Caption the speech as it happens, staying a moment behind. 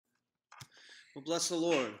Well, bless the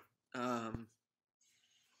Lord. Um,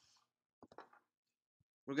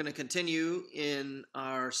 we're going to continue in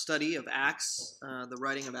our study of Acts, the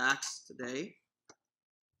writing of Acts today.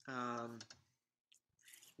 Um,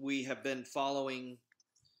 we have been following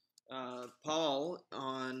Paul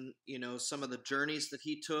on, some of the journeys that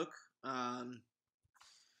he took,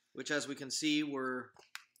 which, as we can see, were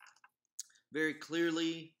very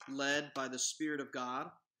clearly led by the Spirit of God.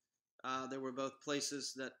 There were both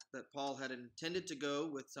places that Paul had intended to go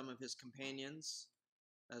with some of his companions,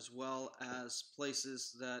 as well as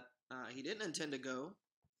places that he didn't intend to go,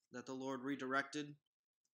 that the Lord redirected.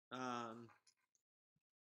 Um,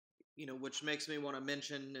 which makes me want to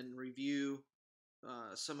mention and review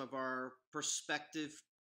some of our perspective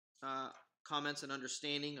comments and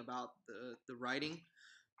understanding about the writing.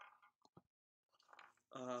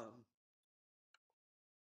 Um,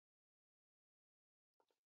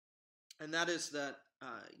 and that is that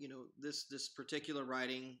this particular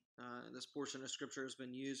writing, this portion of Scripture has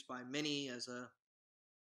been used by many as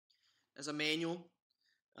a manual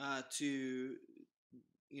to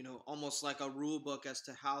almost like a rule book as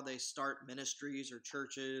to how they start ministries or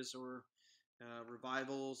churches or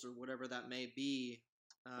revivals or whatever that may be.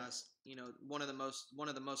 One of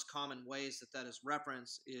the most common ways that is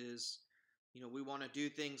referenced is, we want to do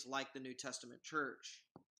things like the New Testament church,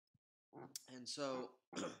 and so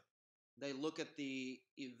they look at the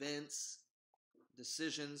events,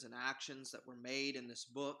 decisions, and actions that were made in this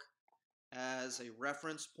book as a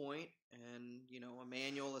reference point and a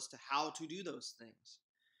manual as to how to do those things.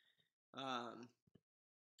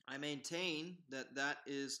 I maintain that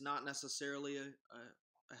is not necessarily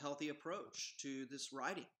a healthy approach to this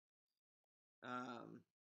writing.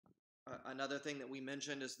 Another thing that we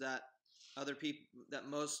mentioned is that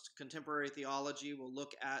most contemporary theology will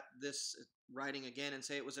look at this writing again and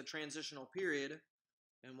say it was a transitional period.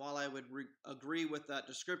 And while I would agree with that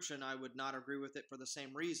description, I would not agree with it for the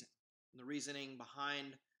same reason. And the reasoning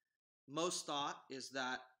behind most thought is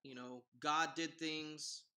that, God did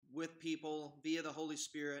things with people via the Holy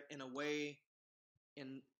Spirit in a way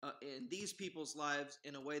in these people's lives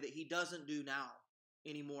in a way that he doesn't do now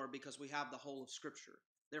anymore, because we have the whole of Scripture.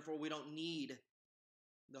 Therefore, we don't need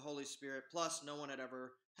the Holy Spirit. Plus, no one had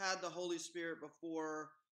ever had the Holy Spirit before,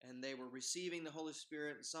 and they were receiving the Holy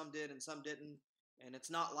Spirit, and some did and some didn't. And it's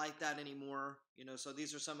not like that anymore. So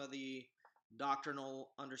these are some of the doctrinal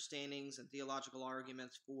understandings and theological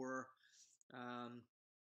arguments for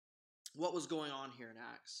what was going on here in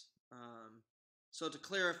Acts. So to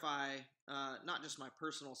clarify, not just my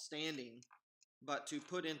personal standing, but to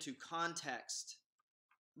put into context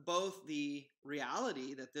both the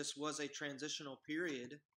reality that this was a transitional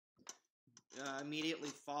period immediately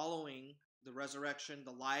following the resurrection,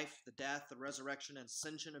 the life, the death, the resurrection, and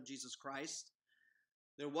ascension of Jesus Christ.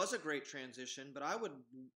 There was a great transition, but I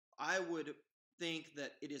would think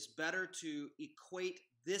that it is better to equate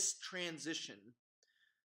this transition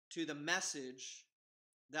to the message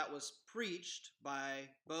that was preached by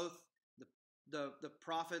both the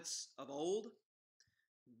prophets of old,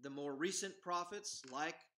 the more recent prophets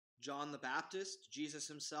like John the Baptist, Jesus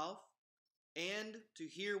himself, and to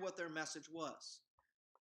hear what their message was.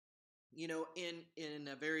 In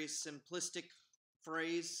a very simplistic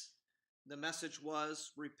phrase, the message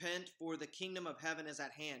was, repent, for the kingdom of heaven is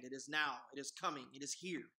at hand. It is now. It is coming. It is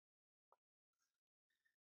here.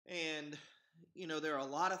 And, there are a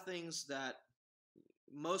lot of things that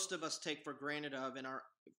most of us take for granted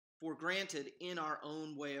in our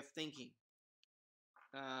own way of thinking.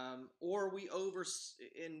 Or we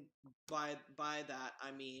by that,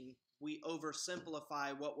 I mean, we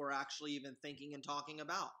oversimplify what we're actually even thinking and talking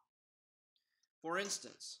about. For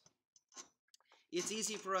instance, it's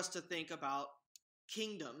easy for us to think about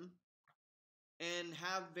kingdom and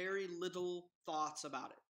have very little thoughts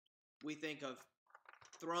about it. We think of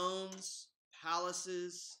thrones,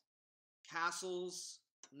 palaces, castles,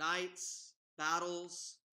 knights,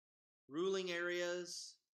 battles, ruling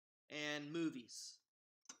areas, and movies.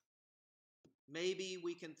 Maybe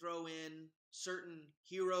we can throw in certain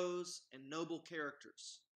heroes and noble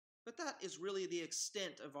characters, but that is really the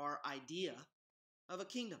extent of our idea of a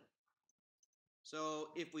kingdom. So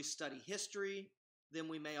if we study history, then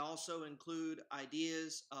we may also include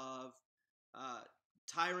ideas of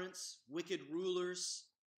tyrants, wicked rulers,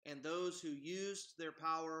 and those who used their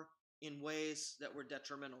power in ways that were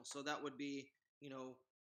detrimental. So that would be,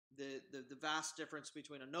 the vast difference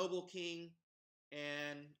between a noble king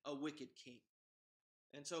and a wicked king.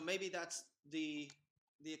 And so maybe that's the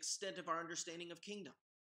extent of our understanding of kingdom.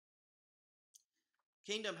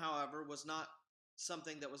 Kingdom, however, was not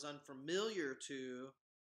something that was unfamiliar to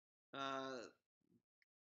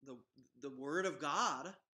the the word of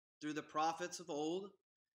God through the prophets of old,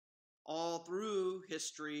 all through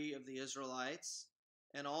history of the Israelites,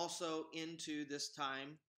 and also into this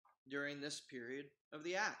time during this period of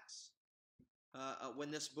the Acts,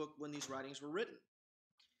 when these writings were written.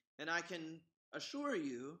 And I can assure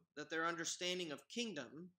you that their understanding of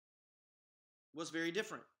kingdom was very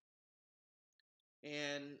different.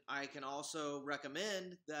 And I can also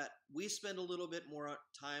recommend that we spend a little bit more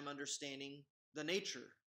time understanding the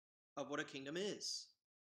nature of what a kingdom is.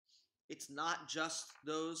 It's not just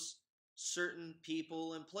those certain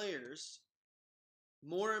people and players.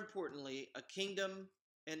 More importantly, a kingdom,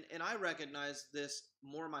 and I recognize this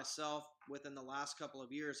more myself within the last couple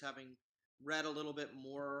of years, having read a little bit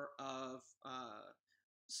more of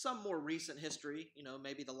some more recent history,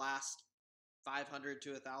 maybe the last 500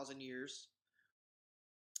 to 1,000 years,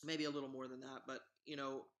 maybe a little more than that. But,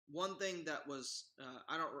 one thing that was,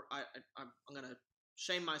 I'm going to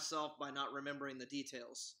shame myself by not remembering the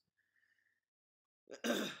details.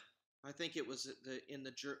 I think it was in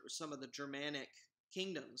some of the Germanic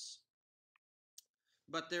kingdoms.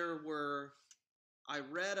 But I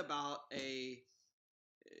read about there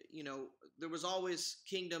was always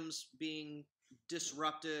kingdoms being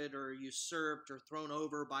disrupted or usurped or thrown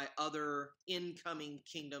over by other incoming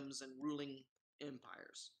kingdoms and ruling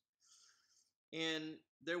empires. And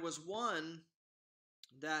there was one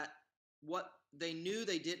that what they knew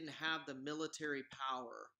they didn't have the military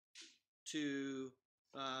power to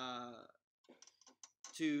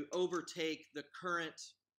overtake the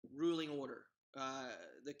current ruling order,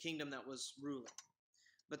 the kingdom that was ruling.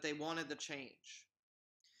 But they wanted the change.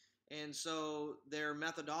 And so their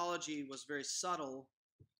methodology was very subtle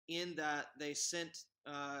in that they sent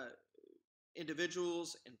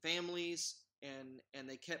individuals and families, and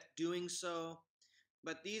they kept doing so.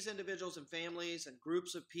 But these individuals and families and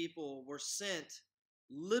groups of people were sent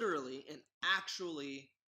literally and actually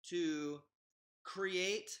to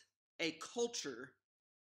create a culture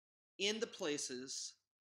in the places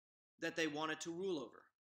that they wanted to rule over.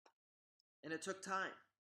 And it took time.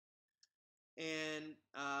 And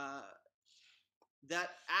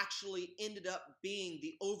that actually ended up being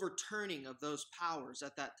the overturning of those powers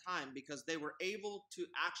at that time, because they were able to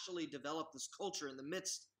actually develop this culture in the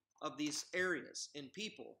midst of these areas and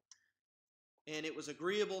people. And it was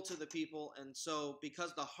agreeable to the people. And so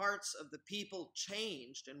because the hearts of the people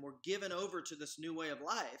changed and were given over to this new way of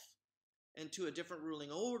life and to a different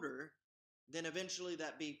ruling order, then eventually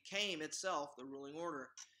that became itself the ruling order.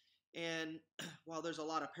 And while there's a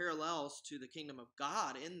lot of parallels to the kingdom of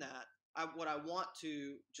God in that, what I want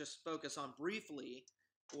to just focus on briefly,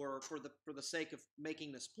 or for the sake of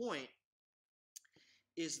making this point,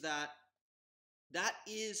 is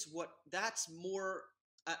that's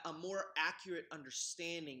a more accurate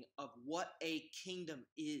understanding of what a kingdom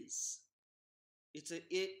is.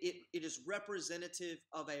 It is representative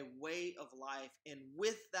of a way of life, and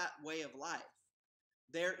with that way of life,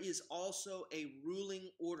 there is also a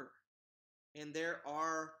ruling order, and there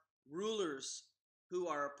are rulers who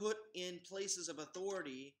are put in places of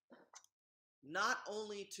authority, not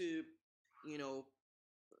only to,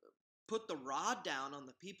 put the rod down on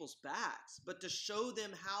the people's backs, but to show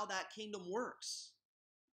them how that kingdom works.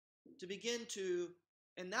 To begin to,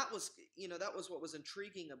 and that was what was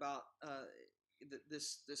intriguing about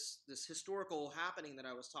this historical happening that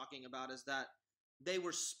I was talking about, is that they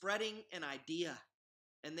were spreading an idea,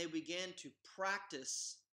 and they began to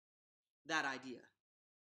practice that idea.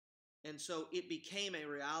 And so it became a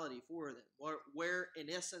reality for them, where in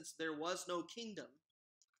essence there was no kingdom,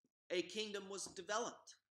 a kingdom was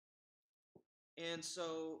developed. And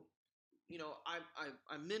so,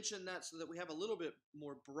 I mentioned that so that we have a little bit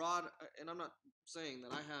more broad, and I'm not saying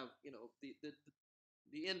that I have,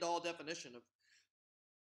 the end-all definition of,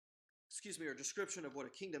 or description of what a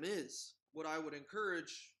kingdom is. What I would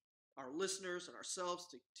encourage our listeners and ourselves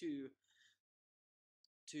to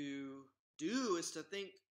do is to think,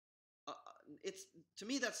 it's, to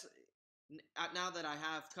me, that's, now that I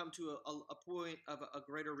have come to a point of a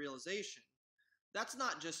greater realization, that's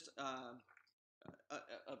not just a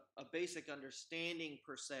basic understanding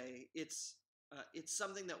per se. It's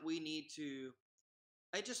something that we need to.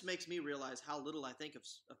 It just makes me realize how little I think of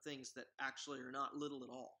things that actually are not little at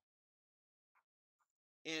all.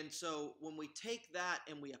 And so when we take that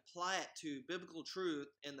and we apply it to biblical truth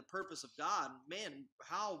and the purpose of God, man,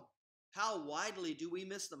 how widely do we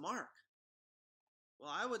miss the mark?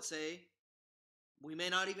 Well, I would say we may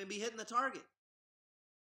not even be hitting the target.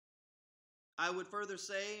 I would further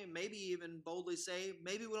say, maybe even boldly say,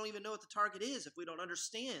 maybe we don't even know what the target is if we don't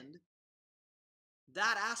understand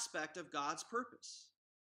that aspect of God's purpose.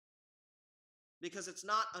 because it's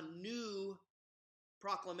not a new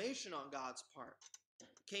proclamation on God's part. It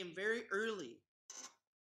came very early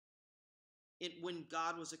when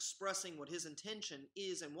God was expressing what his intention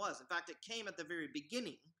is and was. In fact, it came at the very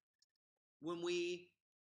beginning when we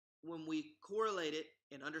correlate it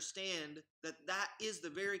and understand that that is the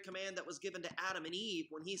very command that was given to Adam and Eve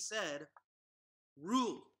when he said,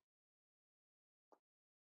 rule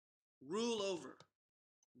over.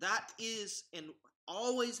 That is and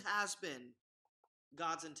always has been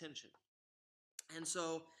God's intention. And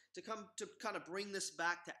so to kind of bring this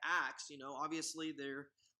back to Acts, obviously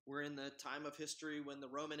we're in the time of history when the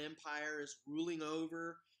Roman Empire is ruling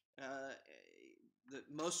over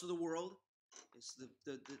most of the world. It's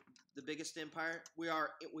the biggest empire. We are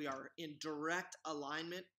in direct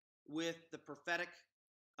alignment with the prophetic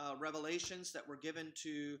revelations that were given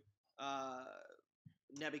to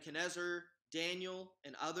Nebuchadnezzar, Daniel,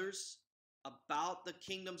 and others about the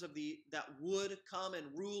kingdoms that would come and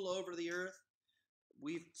rule over the earth.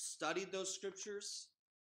 We've studied those scriptures.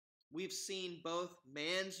 We've seen both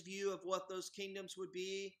man's view of what those kingdoms would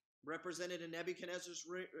be, represented in Nebuchadnezzar's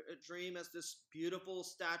dream as this beautiful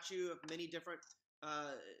statue of many different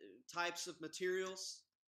types of materials.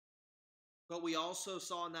 But we also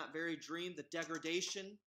saw in that very dream the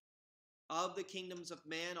degradation of the kingdoms of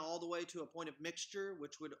man all the way to a point of mixture,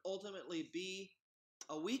 which would ultimately be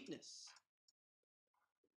a weakness.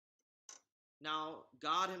 Now,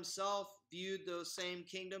 God himself viewed those same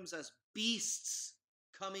kingdoms as beasts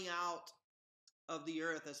coming out of the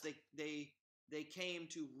earth as they came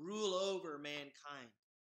to rule over mankind.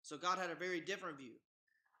 So God had a very different view.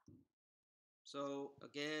 So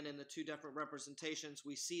again, in the two different representations,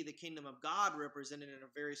 we see the kingdom of God represented in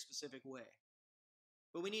a very specific way.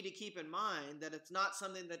 But we need to keep in mind that it's not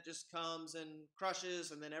something that just comes and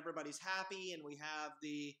crushes and then everybody's happy and we have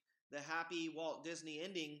the happy Walt Disney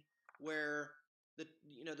ending where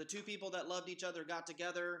the two people that loved each other got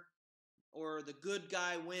together, or the good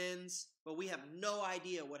guy wins, but we have no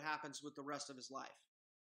idea what happens with the rest of his life.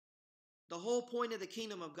 The whole point of the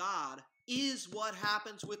kingdom of God is what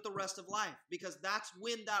happens with the rest of life, because that's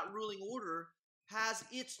when that ruling order has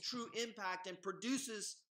its true impact and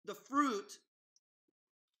produces the fruit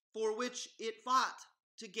for which it fought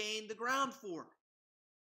to gain the ground for.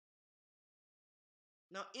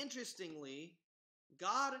 Now, interestingly,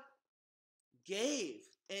 God gave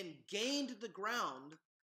and gained the ground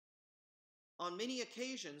on many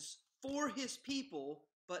occasions for his people,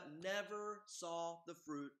 but never saw the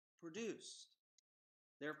fruit produced.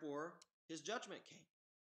 Therefore, his judgment came.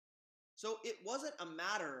 So it wasn't a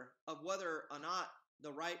matter of whether or not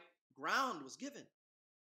the right ground was given.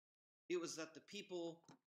 It was that the people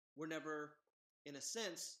were never, in a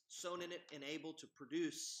sense, sown in it and able to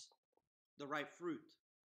produce the right fruit.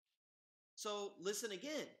 So listen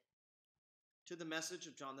again to the message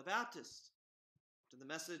of John the Baptist, to the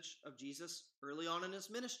message of Jesus early on in his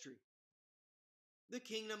ministry. The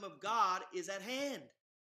kingdom of God is at hand.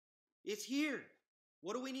 It's here.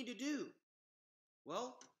 What do we need to do?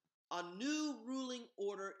 Well, a new ruling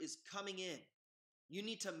order is coming in. You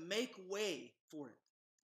need to make way for it.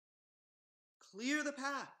 Clear the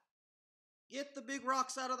path. Get the big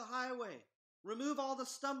rocks out of the highway. Remove all the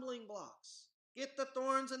stumbling blocks. Get the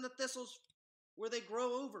thorns and the thistles where they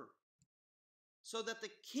grow over. So that the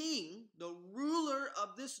king, the ruler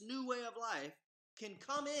of this new way of life, can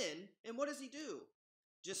come in, and what does he do?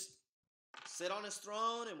 Just sit on his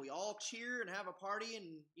throne and we all cheer and have a party, and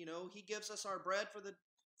he gives us our bread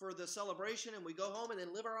for the celebration, and we go home and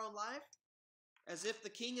then live our own life as if the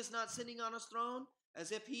king is not sitting on his throne,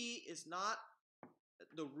 as if he is not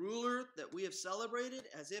the ruler that we have celebrated,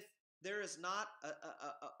 as if there is not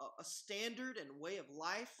a standard and way of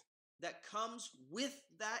life that comes with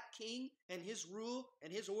that king and his rule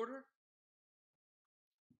and his order,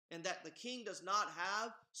 and that the king does not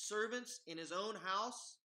have servants in his own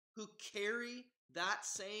house who carry that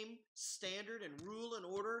same standard and rule and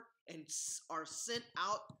order and are sent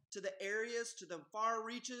out to the areas, to the far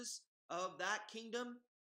reaches of that kingdom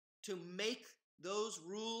to make those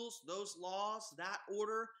rules, those laws, that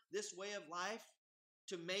order, this way of life,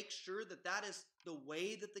 to make sure that that is the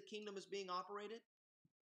way that the kingdom is being operated.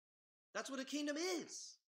 That's what a kingdom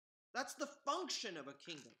is. That's the function of a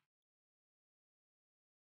kingdom.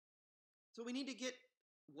 So we need to get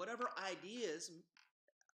whatever ideas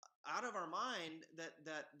out of our mind that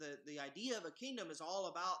the idea of a kingdom is all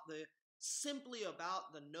about simply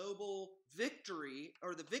about the noble victory,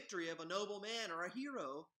 or the victory of a noble man or a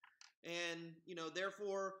hero. And,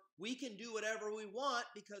 therefore we can do whatever we want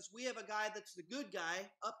because we have a guy that's the good guy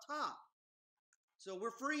up top. So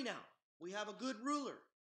we're free now. We have a good ruler.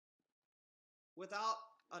 Without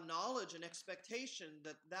a knowledge and expectation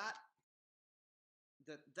that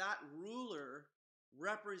ruler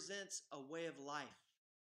represents a way of life.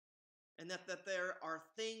 And that there are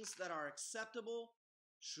things that are acceptable,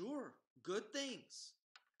 sure, good things.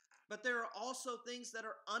 But there are also things that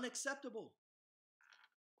are unacceptable.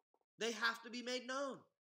 They have to be made known.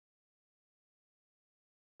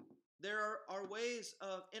 There are ways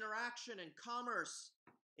of interaction and commerce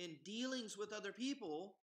in dealings with other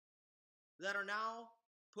people that are now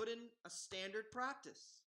put in a standard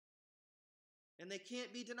practice. And they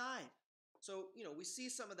can't be denied. So, we see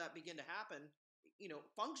some of that begin to happen,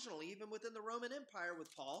 functionally, even within the Roman Empire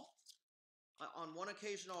with Paul. On one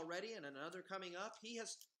occasion already and another coming up, he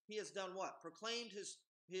has done what? Proclaimed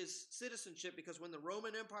his citizenship, because when the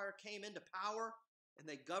Roman Empire came into power and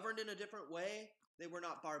they governed in a different way, they were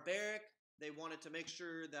not barbaric. They wanted to make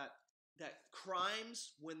sure that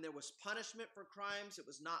crimes, when there was punishment for crimes, it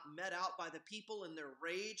was not met out by the people in their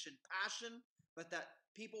rage and passion, but that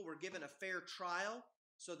people were given a fair trial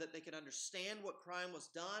so that they could understand what crime was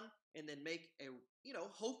done and then make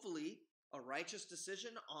hopefully a righteous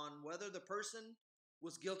decision on whether the person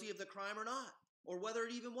was guilty of the crime or not, or whether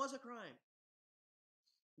it even was a crime.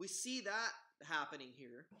 We see that happening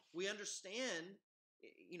here. We understand,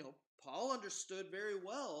 Paul understood very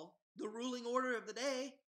well the ruling order of the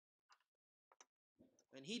day,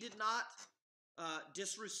 and he did not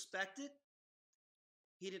disrespect it.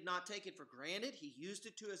 He did not take it for granted. He used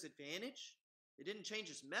it to his advantage. It didn't change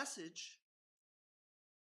his message.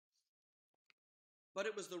 But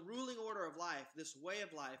it was the ruling order of life, this way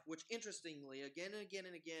of life, which interestingly, again and again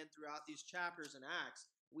and again throughout these chapters in Acts,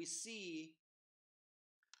 we see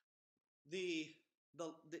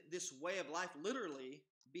this way of life literally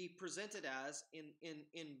be presented as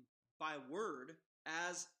in by word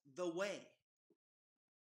as the way.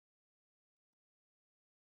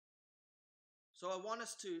 So I want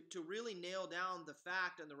us to really nail down the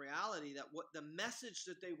fact and the reality that what the message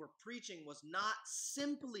that they were preaching was not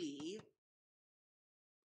simply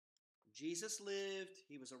Jesus lived,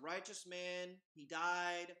 he was a righteous man, he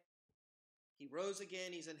died, he rose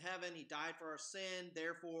again, he's in heaven, he died for our sin,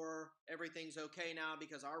 therefore everything's okay now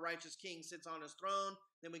because our righteous king sits on his throne,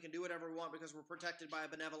 then we can do whatever we want because we're protected by a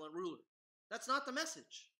benevolent ruler. That's not the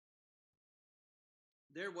message.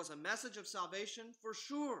 There was a message of salvation for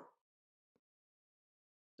sure.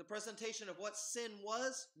 The presentation of what sin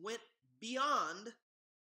was went beyond,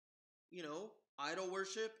 idol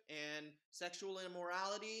worship and sexual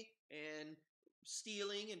immorality and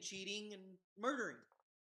stealing and cheating and murdering.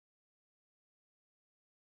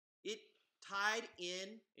 It tied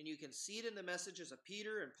in, and you can see it in the messages of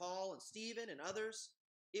Peter and Paul and Stephen and others.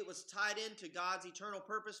 It was tied into God's eternal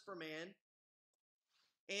purpose for man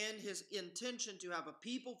and his intention to have a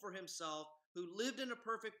people for himself who lived in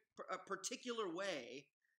a particular way.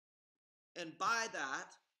 And by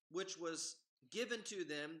that, which was given to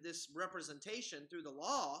them, this representation through the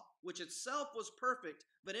law, which itself was perfect,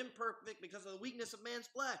 but imperfect because of the weakness of man's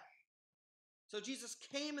flesh. So Jesus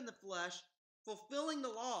came in the flesh, fulfilling the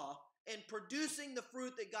law and producing the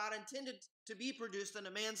fruit that God intended to be produced in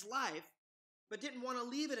a man's life, but didn't want to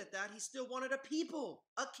leave it at that. He still wanted a people,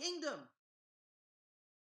 a kingdom,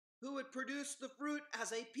 who would produce the fruit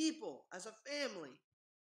as a people, as a family.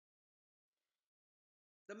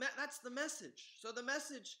 That's the message. So the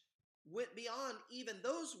message went beyond even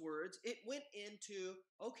those words. It went into,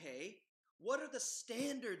 okay, what are the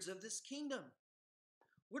standards of this kingdom?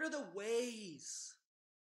 What are the ways?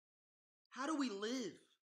 How do we live?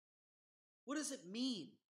 What does it mean?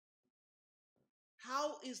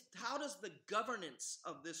 How does the governance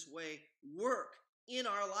of this way work in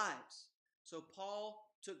our lives? So Paul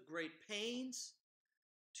took great pains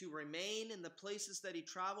to remain in the places that he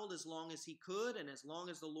traveled as long as he could and as long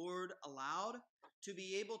as the Lord allowed, to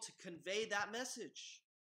be able to convey that message.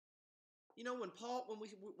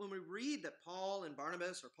 When we read that Paul and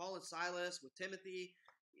Barnabas, or Paul and Silas with Timothy,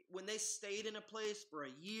 when they stayed in a place for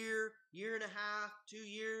a year, year and a half, 2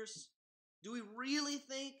 years, do we really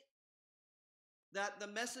think that the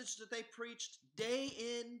message that they preached day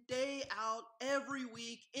in, day out, every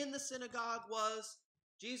week in the synagogue was,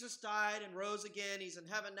 Jesus died and rose again, he's in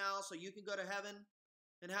heaven now, so you can go to heaven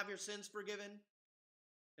and have your sins forgiven?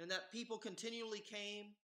 And that people continually came?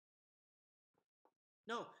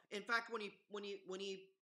 No. In fact, when he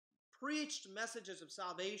preached messages of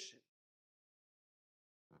salvation,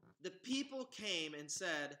 the people came and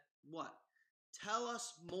said, what? Tell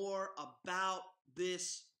us more about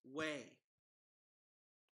this way.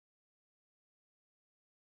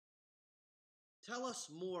 Tell us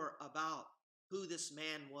more about who this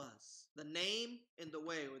man was. The name and the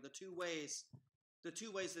way were the two ways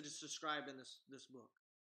that is described in this book.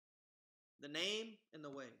 The name and the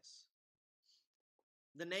ways.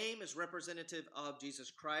 The name is representative of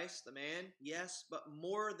Jesus Christ, the man, yes, but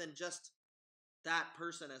more than just that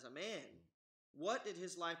person as a man. What did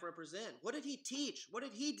his life represent? What did he teach? What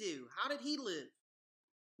did he do? How did he live?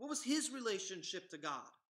 What was his relationship to God?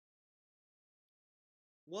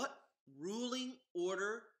 What ruling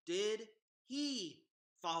order did he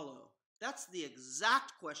follow? That's the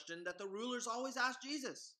exact question that the rulers always ask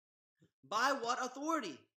Jesus. By what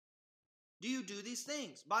authority do you do these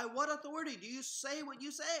things? By what authority do you say what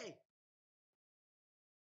you say?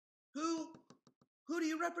 Who do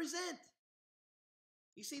you represent?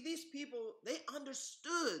 You see, these people, they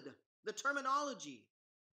understood the terminology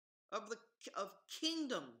of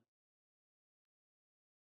kingdom.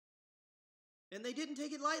 And they didn't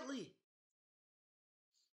take it lightly.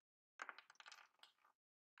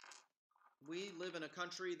 We live in a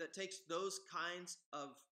country that takes those kinds of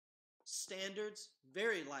standards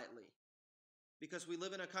very lightly, because we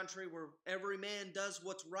live in a country where every man does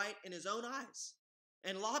what's right in his own eyes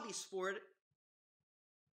and lobbies for it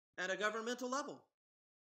at a governmental level.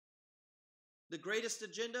 The greatest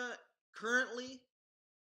agenda currently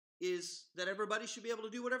is that everybody should be able to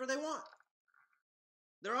do whatever they want.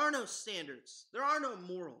 There are no standards. There are no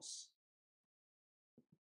morals.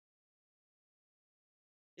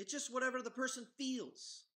 It's just whatever the person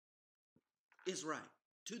feels is right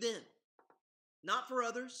to them, not for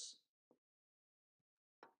others.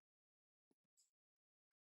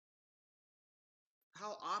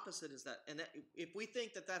 How opposite is that? And that, if we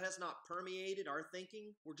think that has not permeated our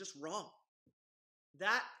thinking, we're just wrong.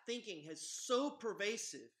 That thinking is so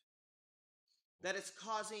pervasive that it's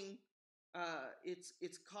causing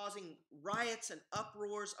riots and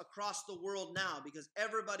uproars across the world now, because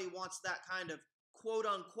everybody wants that kind of quote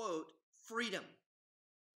unquote freedom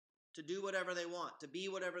to do whatever they want, to be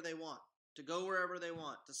whatever they want, to go wherever they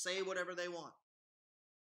want, to say whatever they want,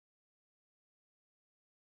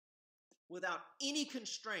 without any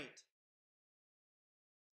constraint,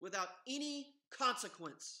 without any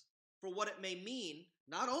consequence for what it may mean,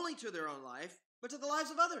 not only to their own life, but to the lives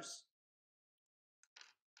of others.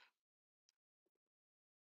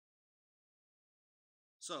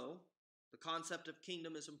 So, the concept of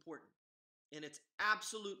kingdom is important, and it's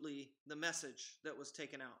absolutely the message that was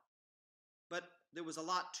taken out. But there was a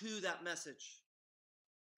lot to that message.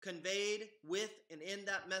 Conveyed with and in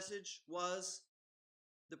that message was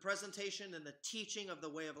the presentation and the teaching of the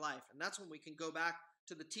way of life. And that's when we can go back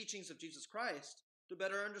to the teachings of Jesus Christ to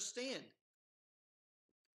better understand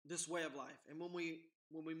this way of life. And when we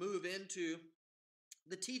move into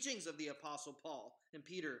the teachings of the Apostle Paul and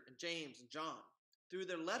Peter and James and John, through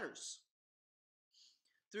their letters,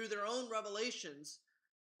 through their own revelations,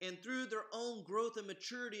 and through their own growth and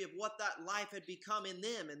maturity of what that life had become in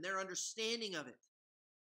them and their understanding of it,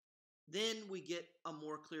 then we get a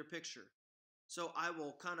more clear picture. So I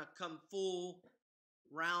will kind of come full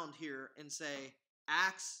round here and say,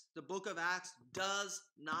 Acts, the book of Acts, does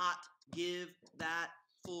not give that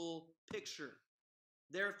full picture.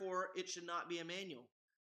 Therefore, it should not be a manual.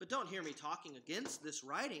 But don't hear me talking against this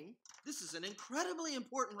writing. This is an incredibly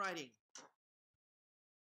important writing.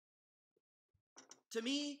 To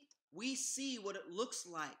me, we see what it looks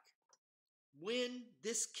like when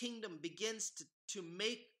this kingdom begins to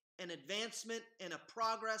make an advancement and a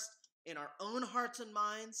progress in our own hearts and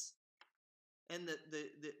minds, and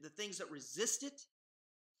the things that resist it.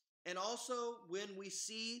 And also when we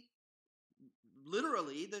see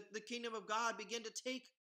literally the kingdom of God begin to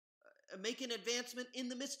make an advancement in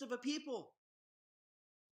the midst of a people,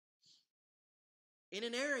 in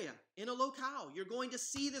an area, in a locale. You're going to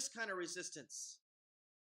see this kind of resistance.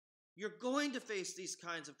 You're going to face these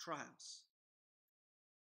kinds of trials.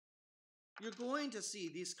 You're going to see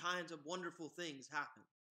these kinds of wonderful things happen.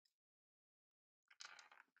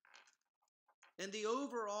 And the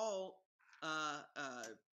overall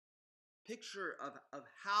picture of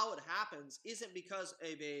how it happens isn't because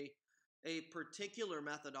of a particular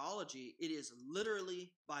methodology. It is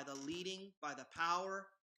literally by the leading, by the power,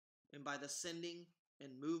 and by the sending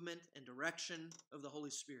and movement and direction of the Holy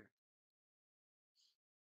Spirit.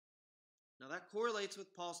 Now that correlates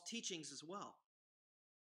with Paul's teachings as well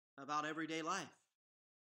about everyday life.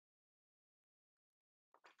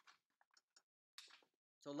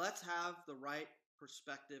 So let's have the right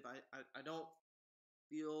perspective. I don't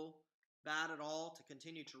feel bad at all to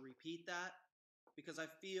continue to repeat that, because I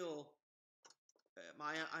feel,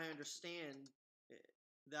 I understand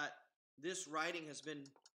that this writing has been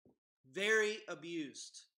very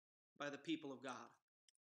abused by the people of God.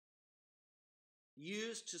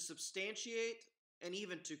 Used to substantiate and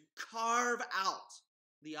even to carve out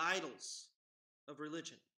the idols of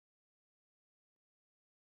religion.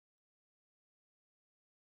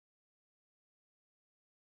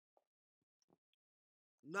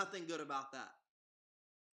 Nothing good about that.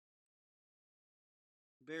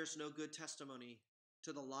 Bears no good testimony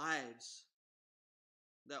to the lives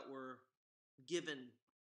that were given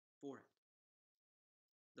for it.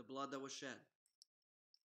 The blood that was shed.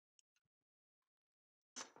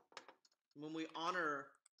 When we honor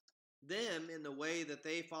them in the way that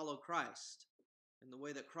they follow Christ, in the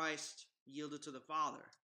way that Christ yielded to the Father,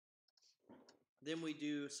 then we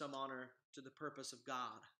do some honor to the purpose of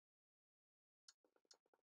God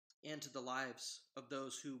and to the lives of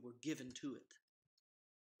those who were given to it.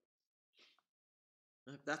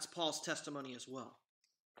 That's Paul's testimony as well.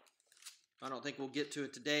 I don't think we'll get to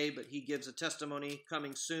it today, but he gives a testimony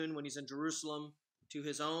coming soon when he's in Jerusalem to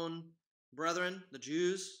his own brethren, the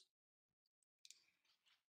Jews,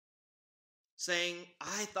 saying,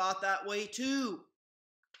 I thought that way too.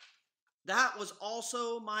 That was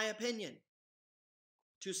also my opinion,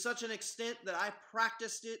 to such an extent that I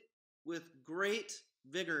practiced it with great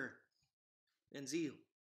vigor and zeal.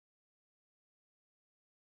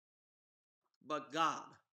 But God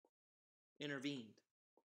intervened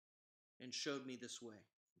and showed me this way.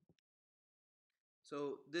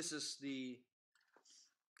 So this is the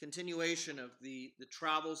continuation of the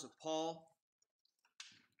travels of Paul.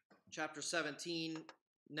 Chapter 17,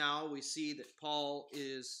 now we see that Paul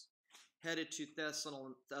is headed to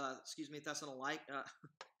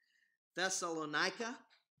Thessalonica,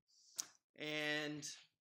 and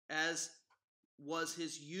as was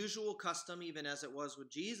his usual custom, even as it was with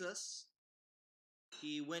Jesus,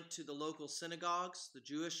 he went to the local synagogues, the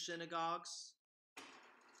Jewish synagogues,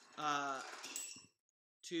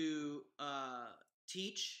 to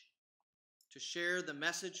teach, to share the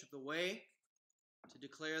message of the way, to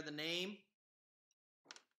declare the name.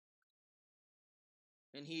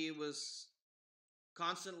 And he was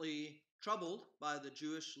constantly troubled by the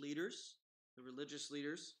Jewish leaders, the religious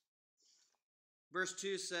leaders. Verse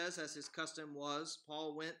 2 says, as his custom was,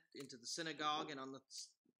 Paul went into the synagogue, and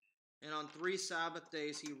on 3 Sabbath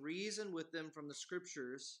days he reasoned with them from the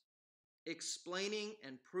Scriptures, explaining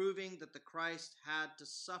and proving that the Christ had to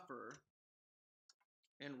suffer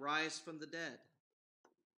and rise from the dead.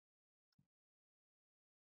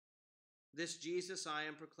 This Jesus I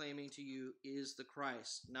am proclaiming to you is the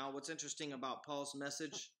Christ. Now, what's interesting about Paul's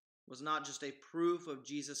message was not just a proof of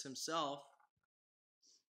Jesus himself,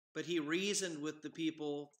 but he reasoned with the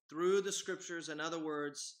people through the Scriptures. In other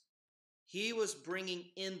words, he was bringing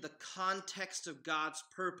in the context of God's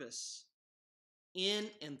purpose in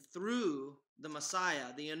and through the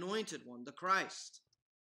Messiah, the Anointed One, the Christ.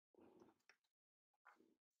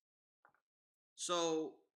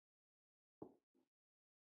 So,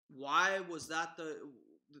 why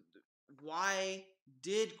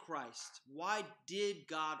did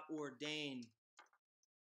God ordain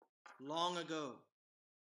long ago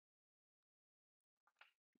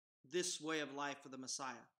this way of life for the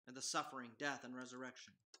Messiah and the suffering, death, and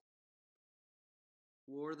resurrection?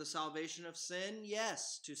 For the salvation of sin?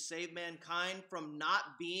 Yes. To save mankind from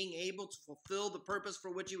not being able to fulfill the purpose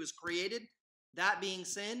for which he was created, that being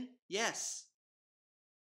sin? Yes.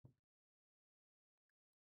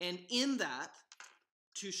 And in that,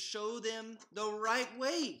 to show them the right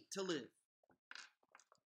way to live.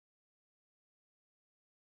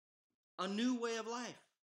 A new way of life.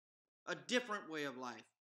 A different way of life.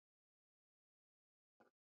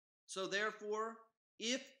 So therefore,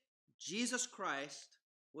 if Jesus Christ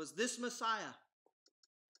was this Messiah,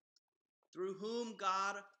 through whom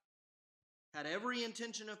God had every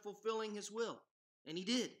intention of fulfilling his will, and he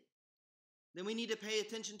did, then we need to pay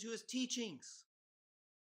attention to his teachings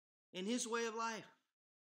and his way of life.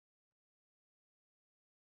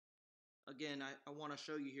 Again, I want to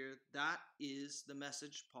show you here, that is the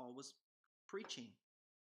message Paul was preaching.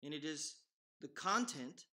 And it is the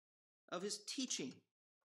content of his teaching.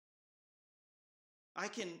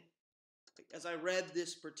 As I read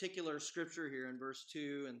this particular scripture here in verse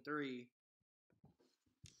 2 and 3,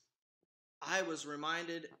 I was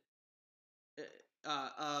reminded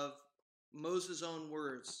of Moses' own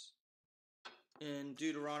words in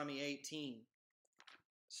Deuteronomy 18.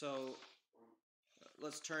 So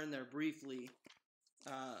let's turn there briefly.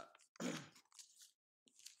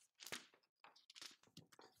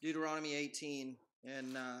 Deuteronomy 18,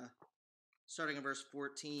 and starting in verse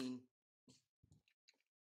 14.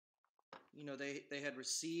 You know, they had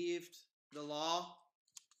received the law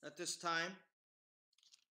at this time.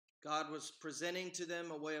 God was presenting to them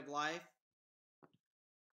a way of life.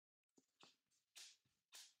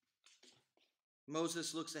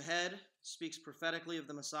 Moses looks ahead, speaks prophetically of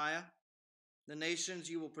the Messiah. The nations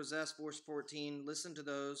you will possess, verse 14, listen to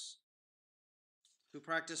those who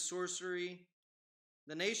practice sorcery,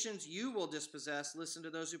 The nations you will dispossess, listen to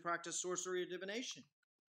those who practice sorcery or divination.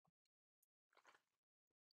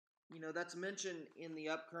 That's mentioned in the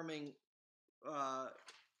upcoming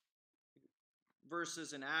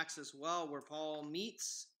verses in Acts as well, where Paul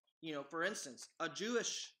meets, for instance, a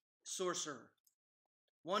Jewish sorcerer,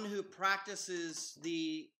 one who practices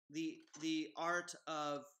the art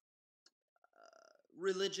of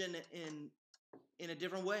religion in a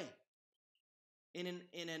different way, in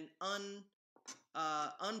an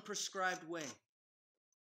unprescribed way.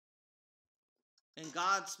 And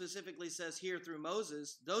God specifically says here through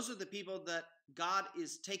Moses, those are the people that God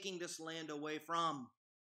is taking this land away from.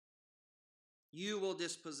 You will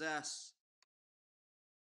dispossess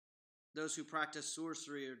those who practice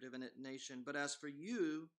sorcery or divination. But as for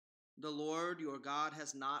you, the Lord your God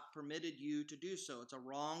has not permitted you to do so. It's a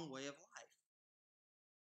wrong way of life.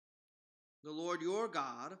 The Lord your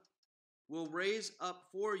God will raise up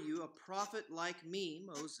for you a prophet like me,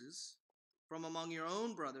 Moses, from among your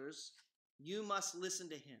own brothers. You must listen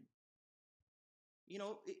to him.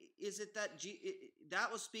 Is it that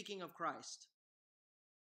that was speaking of Christ?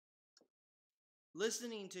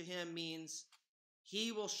 Listening to him means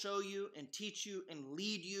he will show you and teach you and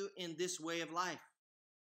lead you in this way of life,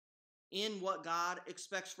 in what God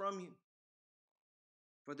expects from you.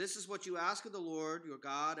 For this is what you ask of the Lord your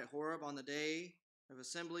God at Horeb on the day of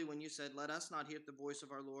assembly, when you said, let us not hear the voice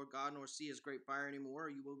of our Lord God, nor see his great fire anymore, or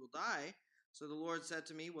you will die. So the Lord said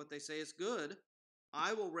to me, what they say is good.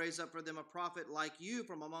 I will raise up for them a prophet like you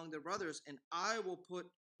from among their brothers, and I will put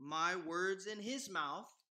my words in his mouth,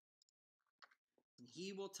 and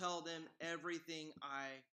he will tell them everything I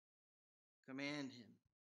command him.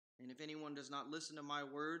 And if anyone does not listen to my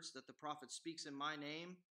words that the prophet speaks in my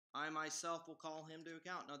name, I myself will call him to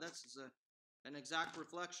account. Now, that's an exact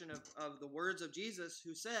reflection of the words of Jesus,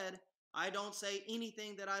 who said, I don't say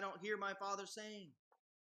anything that I don't hear my Father saying,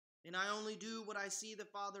 and I only do what I see the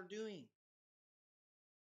Father doing.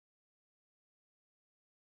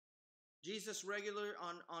 Jesus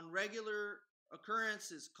on regular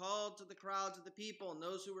occurrences called to the crowds of the people and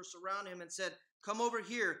those who were surrounding him and said, come over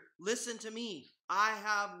here, listen to me. I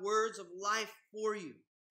have words of life for you.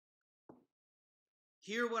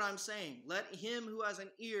 Hear what I'm saying. Let him who has an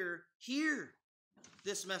ear hear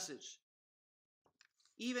this message.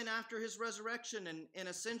 Even after his resurrection and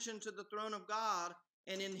ascension to the throne of God,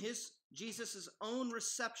 and in Jesus' own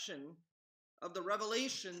reception of the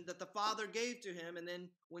revelation that the Father gave to him, and then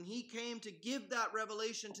when he came to give that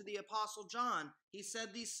revelation to the Apostle John, he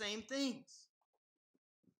said these same things.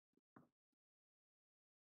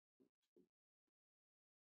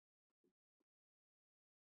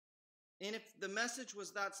 And if the message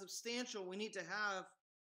was that substantial, we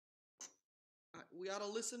ought to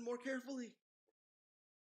listen more carefully.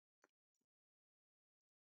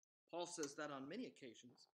 Paul says that on many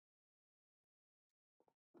occasions.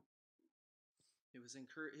 It was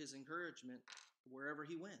his encouragement wherever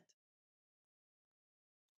he went.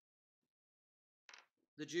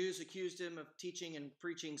 The Jews accused him of teaching and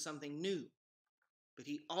preaching something new, but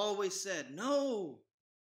he always said, no,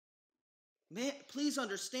 man, please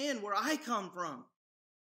understand where I come from.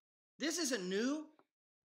 This isn't new.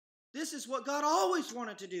 This is what God always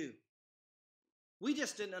wanted to do. We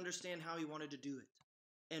just didn't understand how he wanted to do it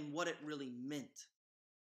and what it really meant.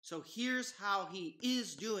 So here's how he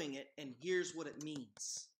is doing it, and here's what it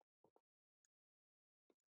means.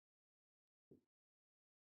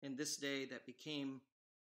 And this day that became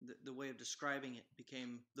the way of describing it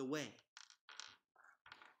became the way.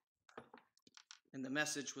 And the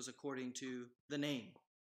message was according to the name.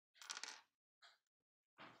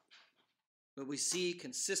 But we see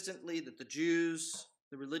consistently that the Jews,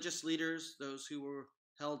 the religious leaders, those who were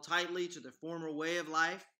held tightly to their former way of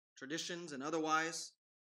life, traditions and otherwise,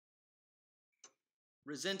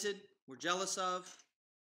 resented, were jealous of,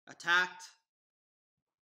 attacked,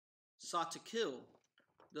 sought to kill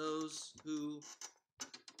those who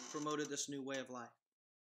promoted this new way of life.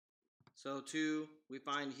 So too, we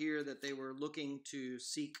find here that they were looking to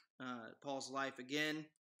seek Paul's life again.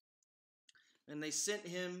 And they sent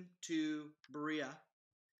him to Berea.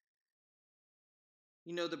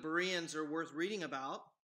 The Bereans are worth reading about.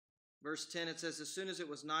 Verse 10, it says, as soon as it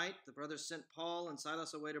was night, the brothers sent Paul and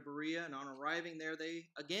Silas away to Berea, and on arriving there, they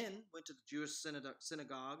again went to the Jewish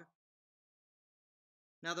synagogue.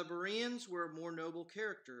 Now the Bereans were of more noble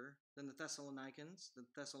character than the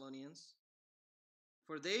Thessalonians,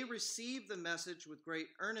 for they received the message with great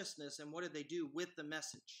earnestness, and what did they do with the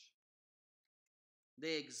message?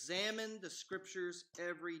 They examined the scriptures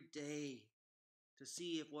every day to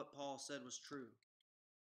see if what Paul said was true.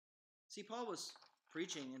 See, Paul was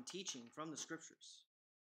preaching and teaching from the scriptures.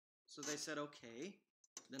 So they said, okay,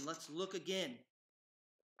 then let's look again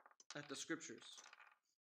at the scriptures.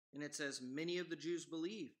 And it says, many of the Jews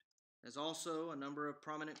believed, as also a number of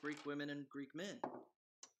prominent Greek women and Greek men.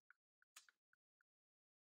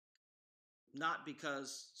 Not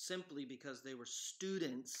simply because they were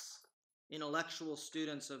students, intellectual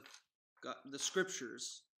students of the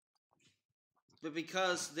scriptures, but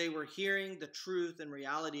because they were hearing the truth and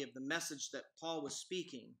reality of the message that Paul was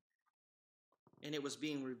speaking, and it was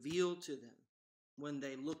being revealed to them when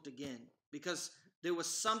they looked again. Because there was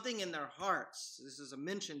something in their hearts. This is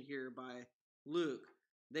mentioned here by Luke.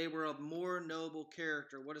 They were of more noble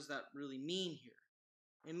character. What does that really mean here?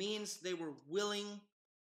 It means they were willing.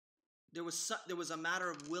 There was a matter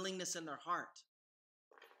of willingness in their heart.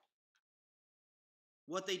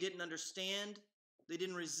 What they didn't understand, they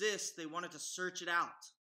didn't resist. They wanted to search it out.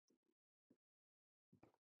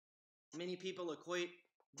 Many people equate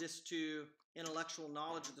this to intellectual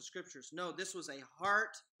knowledge of the scriptures. No, this was a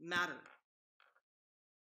heart matter.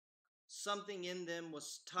 Something in them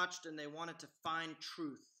was touched and they wanted to find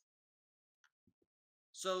truth.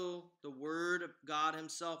 So the word of God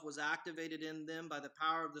himself was activated in them by the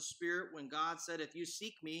power of the Spirit when God said, if you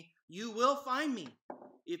seek me, you will find me.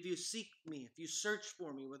 If you seek me, if you search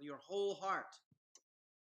for me with your whole heart.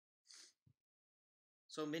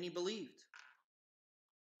 So many believed.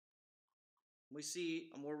 We see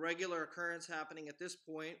a more regular occurrence happening at this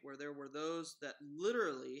point where there were those that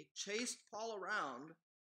literally chased Paul around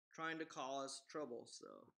trying to cause trouble. So,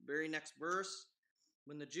 very next verse,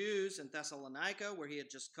 when the Jews in Thessalonica, where he had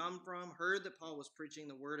just come from, heard that Paul was preaching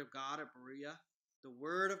the word of God at Berea, the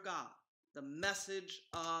word of God, the message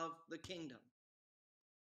of the kingdom,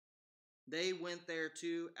 they went there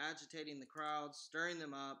too, agitating the crowds, stirring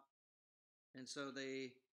them up, and so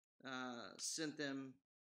they sent them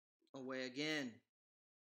away again.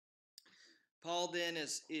 Paul then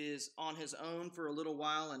is on his own for a little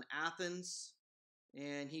while in Athens,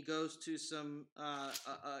 and he goes to some,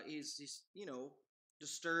 he's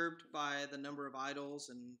disturbed by the number of idols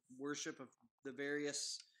and worship of the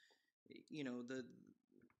various, the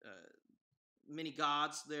many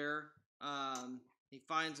gods there. He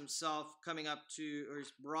finds himself coming up to, or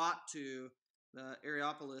he's brought to the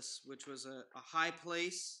Areopagus, which was a high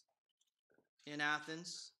place in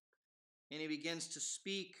Athens. And he begins to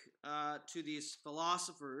speak to these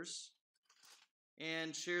philosophers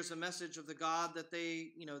and shares a message of the God that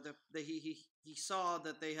they, he saw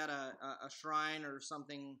that they had a shrine or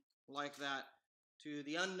something like that to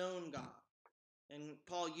the unknown God. And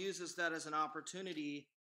Paul uses that as an opportunity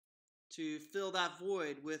to fill that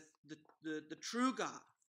void with the true God.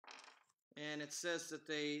 And it says that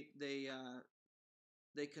they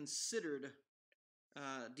considered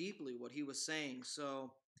deeply what he was saying.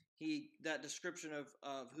 So that description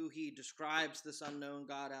of who he describes this unknown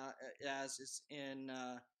God as is in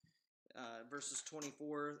verses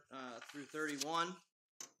 24 through 31.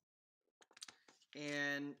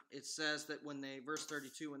 And it says that verse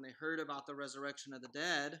 32, when they heard about the resurrection of the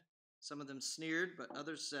dead, some of them sneered, but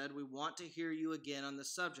others said, we want to hear you again on this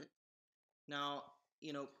subject. Now,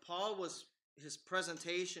 his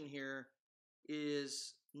presentation here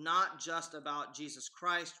is not just about Jesus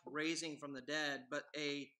Christ raising from the dead, but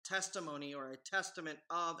a testimony or a testament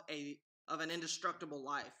of an indestructible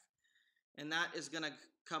life. And that is going to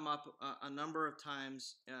come up a number of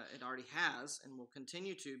times. It already has and will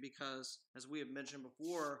continue to, because, as we have mentioned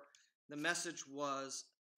before, the message was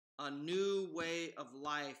a new way of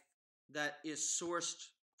life that is sourced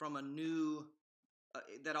from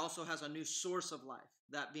that also has a new source of life,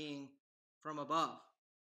 that being from above.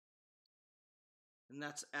 And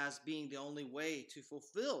that's as being the only way to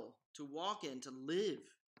fulfill, to walk in, to live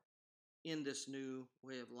in this new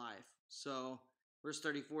way of life. So verse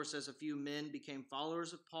 34 says, a few men became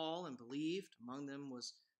followers of Paul and believed. Among them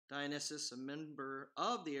was Dionysius, a member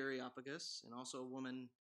of the Areopagus, and also a woman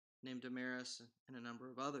named Damaris, and a number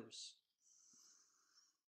of others.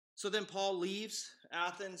 So then Paul leaves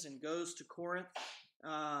Athens and goes to Corinth.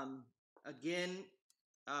 Again,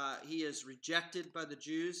 he is rejected by the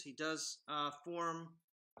Jews. He does form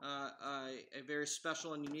a very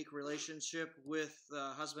special and unique relationship with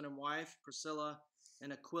husband and wife, Priscilla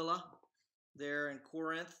and Aquila, there in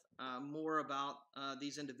Corinth. More about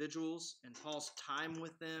these individuals and Paul's time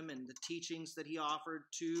with them and the teachings that he offered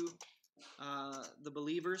to the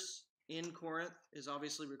believers in Corinth is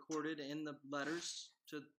obviously recorded in the letters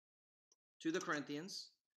to the Corinthians.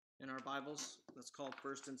 In our Bibles, that's called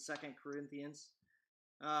 1st and 2nd Corinthians.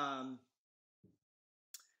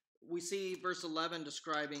 We see verse 11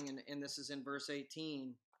 describing, and this is in verse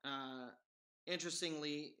 18.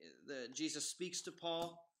 Interestingly, Jesus speaks to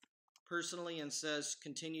Paul personally and says,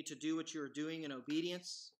 continue to do what you are doing in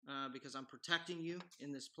obedience because I'm protecting you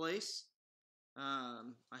in this place. I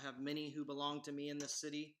have many who belong to me in this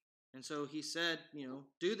city. And so he said,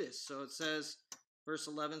 do this. So it says, verse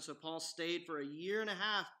 11, so Paul stayed for 1.5 years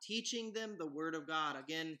teaching them the word of God.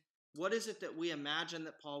 Again, what is it that we imagine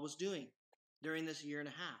that Paul was doing during this 1.5 years?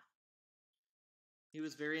 He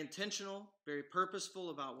was very intentional, very purposeful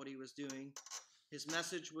about what he was doing. His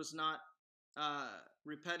message was not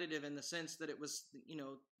repetitive in the sense that it was,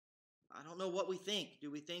 I don't know what we think. Do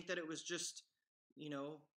we think that it was just,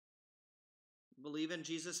 believe in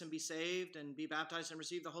Jesus and be saved and be baptized and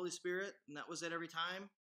receive the Holy Spirit, and that was it every time?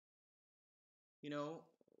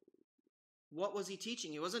 What was he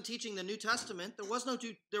teaching? He wasn't teaching the New Testament. There was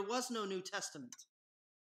no New Testament.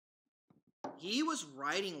 He was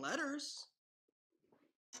writing letters,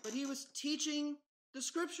 but he was teaching the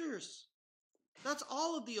Scriptures. That's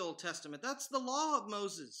all of the Old Testament. That's the law of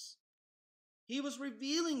Moses. He was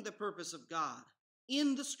revealing the purpose of God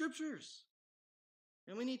in the Scriptures.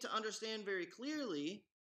 And we need to understand very clearly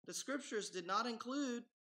the Scriptures did not include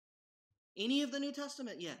any of the New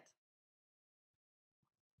Testament yet.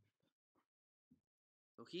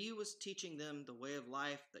 So he was teaching them the way of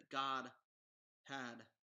life that God had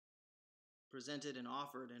presented and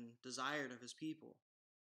offered and desired of his people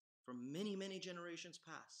from many, many generations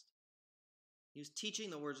past. He was teaching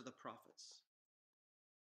the words of the prophets.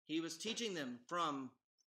 He was teaching them from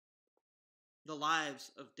the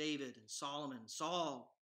lives of David and Solomon,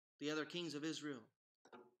 Saul, the other kings of Israel,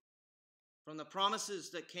 from the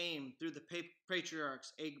promises that came through the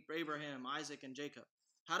patriarchs, Abraham, Isaac, and Jacob.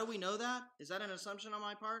 How do we know that? Is that an assumption on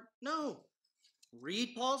my part? No.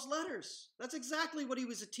 Read Paul's letters. That's exactly what he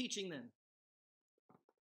was teaching them.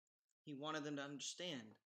 He wanted them to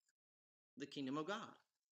understand the kingdom of God,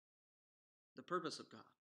 the purpose of God.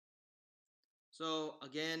 So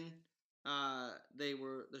again, they're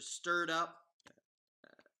stirred up.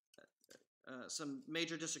 Some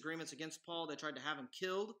major disagreements against Paul. They tried to have him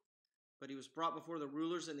killed, but he was brought before the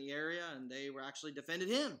rulers in the area, and they were actually defended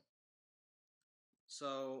him.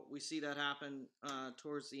 So we see that happen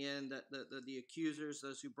towards the end, that the accusers,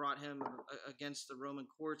 those who brought him against the Roman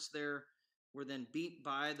courts there, were then beat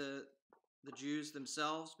by the Jews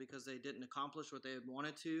themselves because they didn't accomplish what they had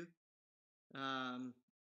wanted to. And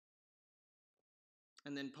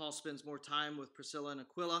then Paul spends more time with Priscilla and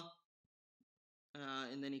Aquila.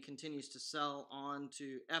 And then he continues to sail on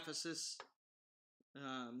to Ephesus.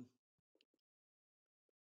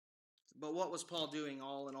 But what was Paul doing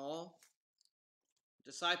all in all?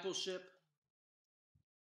 Discipleship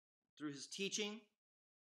through his teaching,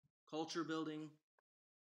 culture building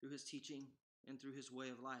through his teaching, and through his way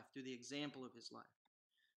of life, through the example of his life.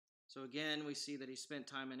 So again, we see that he spent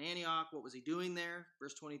time in Antioch. What was he doing there?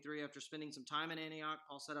 Verse 23, after spending some time in Antioch,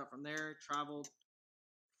 Paul set out from there, traveled,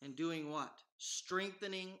 and doing what?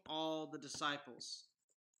 Strengthening all the disciples.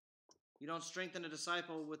 You don't strengthen a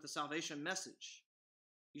disciple with the salvation message.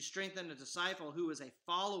 You strengthen a disciple who is a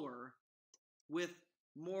follower with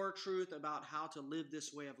more truth about how to live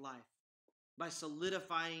this way of life by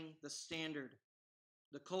solidifying the standard,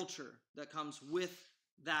 the culture that comes with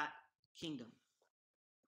that kingdom.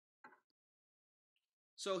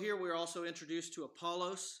 So here we're also introduced to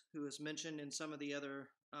Apollos, who is mentioned in some of the other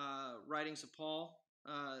writings of Paul,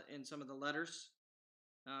 in some of the letters.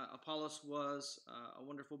 Apollos was a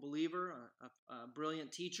wonderful believer, a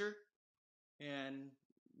brilliant teacher, and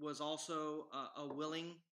was also a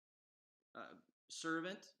willing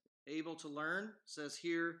servant, able to learn. It says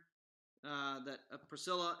here that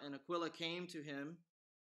Priscilla and Aquila came to him.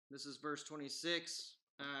 This is verse 26.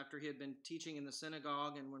 After he had been teaching in the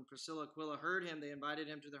synagogue, and when Priscilla and Aquila heard him, they invited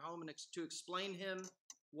him to their home and to explain him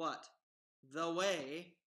what? The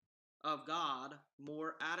way of God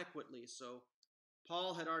more adequately. So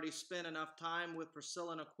Paul had already spent enough time with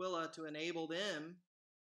Priscilla and Aquila to enable them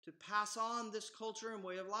to pass on this culture and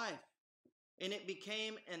way of life. And it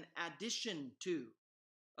became an addition to,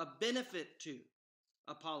 a benefit to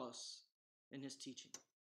Apollos in his teaching.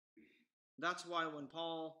 That's why when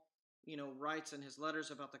Paul writes in his letters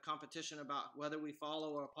about the competition about whether we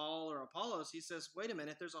follow Paul or Apollos, he says, wait a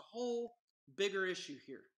minute, there's a whole bigger issue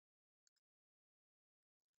here.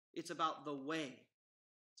 It's about the way.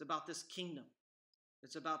 It's about this kingdom.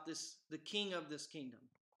 It's about the king of this kingdom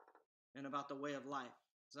and about the way of life.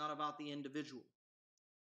 It's not about the individual.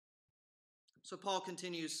 So Paul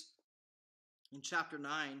continues in chapter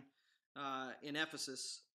 9 in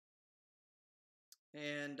Ephesus,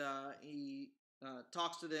 and he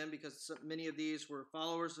talks to them because many of these were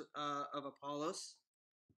followers of Apollos,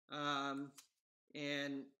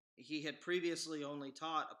 and he had previously only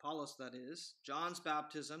taught Apollos, that is, John's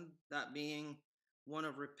baptism, that being one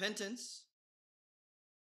of repentance.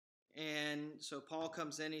 And so Paul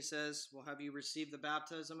comes in, he says, well, have you received the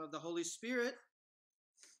baptism of the Holy Spirit?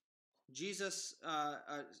 Jesus,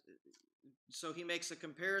 so he makes a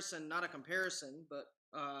comparison, not a comparison, but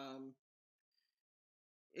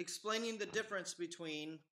explaining the difference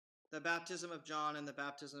between the baptism of John and the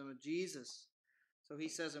baptism of Jesus. So he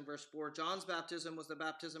says in verse 4, John's baptism was the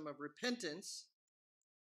baptism of repentance,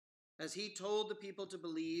 as he told the people to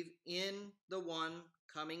believe in the one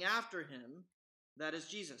coming after him, that is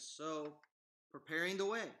Jesus. So, preparing the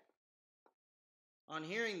way. On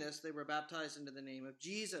hearing this, they were baptized into the name of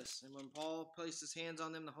Jesus. And when Paul placed his hands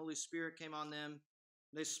on them, the Holy Spirit came on them.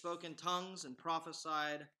 They spoke in tongues and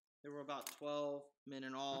prophesied. There were about 12 men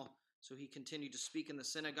in all. So he continued to speak in the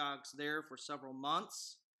synagogues there for several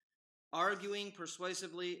months, arguing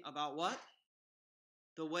persuasively about what?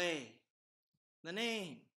 The way, the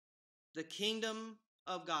name, the kingdom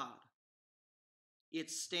of God,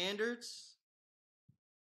 its standards,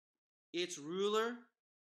 its ruler,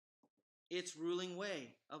 its ruling way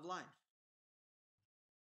of life.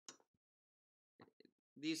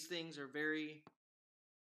 These things are very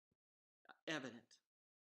evident.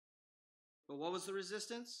 But what was the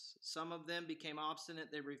resistance? Some of them became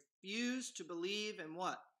obstinate. They refused to believe in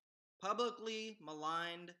what? Publicly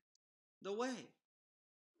maligned the way.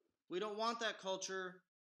 We don't want that culture.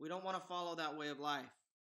 We don't want to follow that way of life.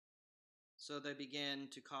 So they began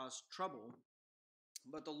to cause trouble.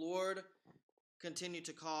 But the Lord continued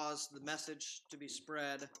to cause the message to be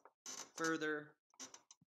spread further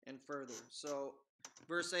and further. So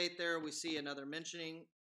verse 8 there, we see another mentioning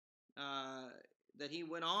that he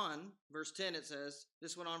went on. Verse 10, it says,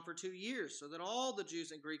 this went on for 2 years, so that all the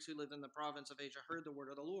Jews and Greeks who lived in the province of Asia heard the word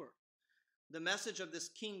of the Lord. The message of this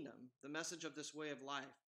kingdom, the message of this way of life,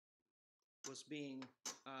 was being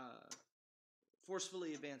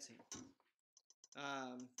forcefully advancing.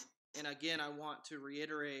 And again, I want to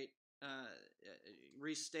reiterate,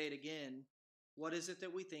 restate again, what is it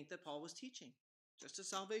that we think that Paul was teaching? Just a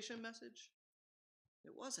salvation message?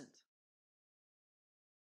 It wasn't.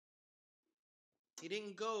 He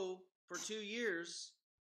didn't go for 2 years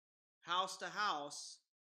house to house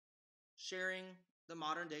sharing the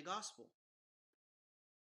modern day gospel.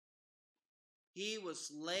 He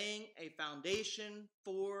was laying a foundation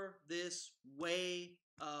for this way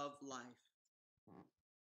of life.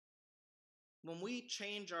 When we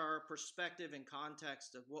change our perspective and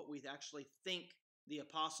context of what we actually think the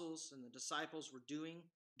apostles and the disciples were doing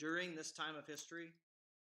during this time of history,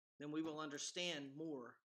 then we will understand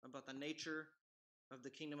more about the nature of the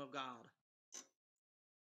kingdom of God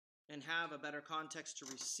and have a better context to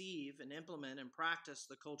receive and implement and practice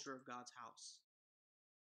the culture of God's house.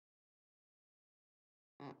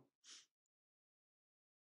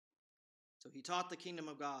 So he taught the kingdom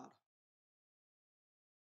of God.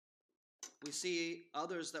 We see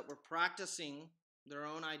others that were practicing their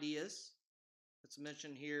own ideas. It's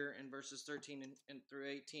mentioned here in verses 13 and through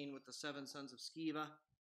 18 with the 7 sons of Sceva.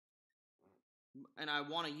 And I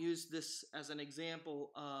want to use this as an example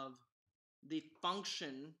of the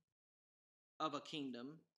function of a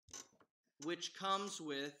kingdom, which comes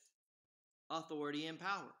with authority and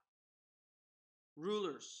power.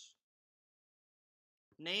 Rulers.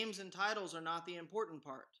 Names and titles are not the important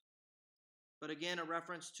part, but again, a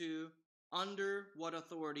reference to under what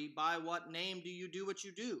authority, by what name do you do what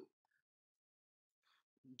you do?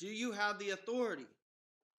 Do you have the authority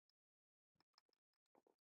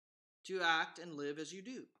to act and live as you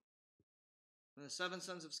do? And the 7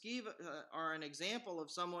 sons of Sceva are an example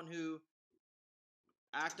of someone who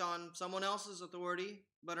act on someone else's authority,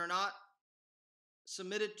 but are not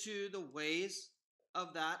submitted to the ways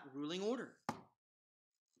of that ruling order.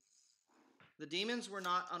 The demons were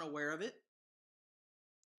not unaware of it.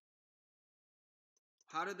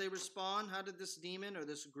 How did they respond? How did this demon or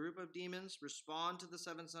this group of demons respond to the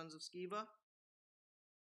 7 sons of Sceva?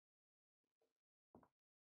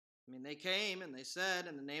 I mean, they came and they said,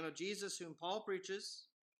 in the name of Jesus, whom Paul preaches,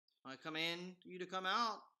 I command you to come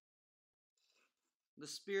out. The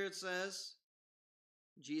Spirit says,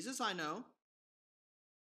 Jesus I know,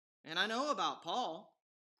 and I know about Paul.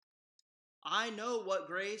 I know what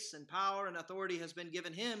grace and power and authority has been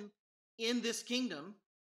given him in this kingdom.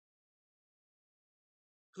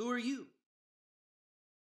 Who are you?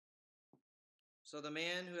 So the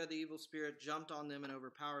man who had the evil spirit jumped on them and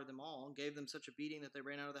overpowered them all and gave them such a beating that they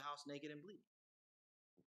ran out of the house naked and bleeding.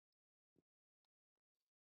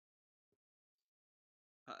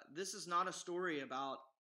 This is not a story about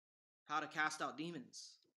how to cast out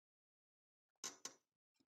demons.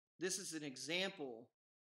 This is an example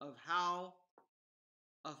of how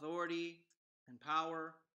authority and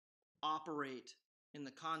power operate in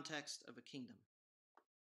the context of a kingdom.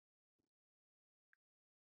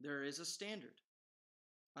 There is a standard,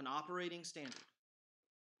 an operating standard,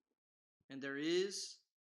 and there is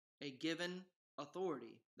a given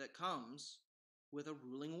authority that comes with a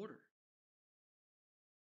ruling order.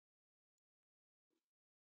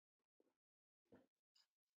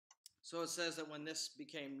 So it says that when this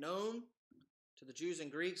became known to the Jews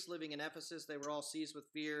and Greeks living in Ephesus, they were all seized with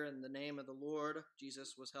fear, and the name of the Lord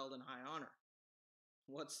Jesus was held in high honor.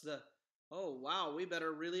 Oh, wow, we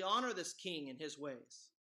better really honor this king and his ways.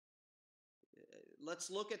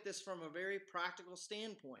 Let's look at this from a very practical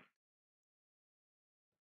standpoint.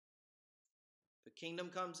 The kingdom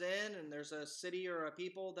comes in, and there's a city or a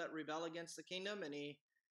people that rebel against the kingdom, and he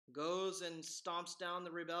goes and stomps down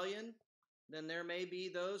the rebellion. Then there may be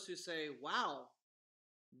those who say, wow,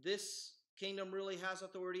 this kingdom really has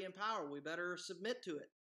authority and power. We better submit to it.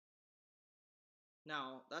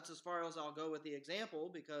 Now, that's as far as I'll go with the example,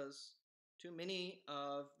 because too many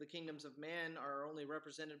of the kingdoms of man are only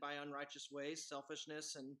represented by unrighteous ways,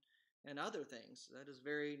 selfishness, and other things. That is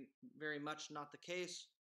very, very much not the case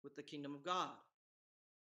with the kingdom of God.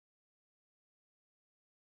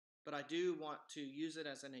 But I do want to use it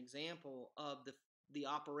as an example of the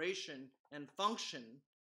operation and function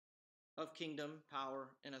of kingdom, power,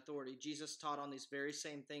 and authority. Jesus taught on these very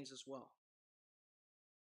same things as well.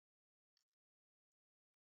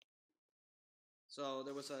 So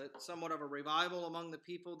there was somewhat of a revival among the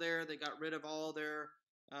people there. They got rid of all their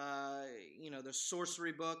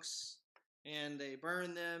sorcery books, and they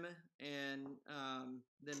burned them. And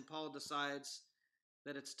then Paul decides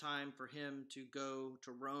that it's time for him to go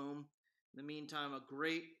to Rome. In the meantime, a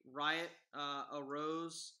great riot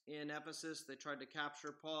arose in Ephesus. They tried to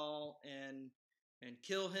capture Paul and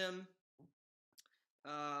kill him.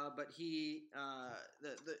 But he,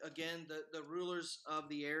 the rulers of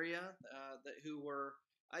the area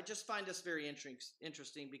I just find this very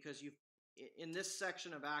interesting because in this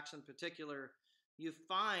section of Acts in particular, you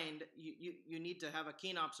find you need to have a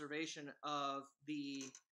keen observation of the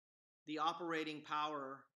operating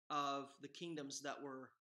power of the kingdoms that were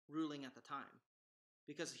ruling at the time.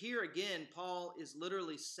 Because here again, Paul is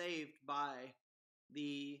literally saved by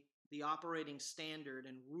the operating standard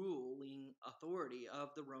and ruling authority of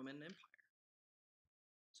the Roman Empire.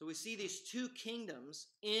 So we see these two kingdoms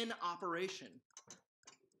in operation,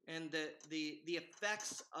 and the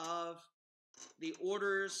effects of the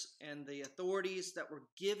orders and the authorities that were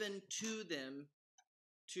given to them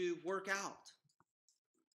to work out.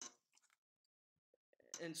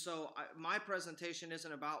 And so my presentation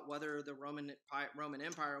isn't about whether the Roman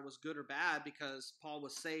Empire was good or bad because Paul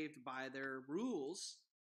was saved by their rules,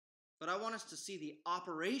 but I want us to see the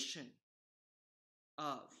operation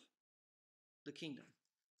of the kingdom,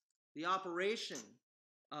 the operation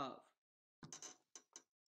of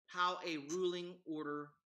how a ruling order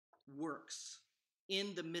works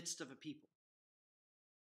in the midst of a people.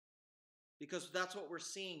 Because that's what we're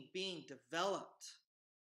seeing being developed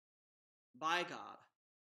by God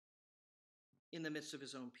in the midst of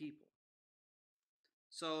his own people.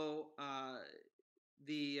 So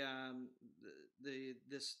this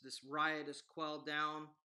riot is quelled down,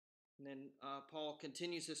 and then Paul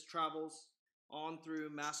continues his travels on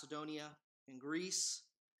through Macedonia and Greece.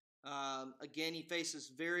 Again, he faces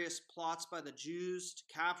various plots by the Jews to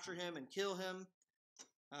capture him and kill him.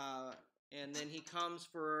 And then he comes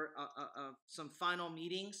for some final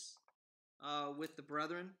meetings with the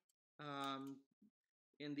brethren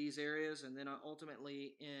in these areas, and then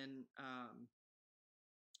ultimately in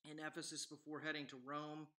Ephesus before heading to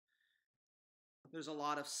Rome. There's a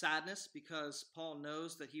lot of sadness because Paul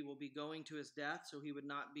knows that he will be going to his death, so he would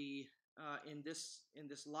not be in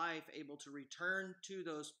this life able to return to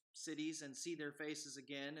those cities and see their faces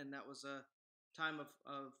again. And that was a time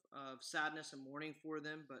of sadness and mourning for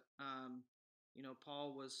them. But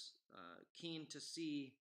Paul was keen to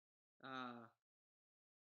see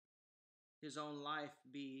his own life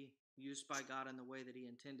be used by God in the way that he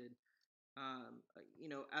intended.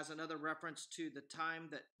 As another reference to the time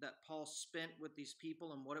that Paul spent with these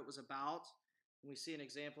people and what it was about, we see an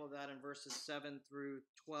example of that in verses 7 through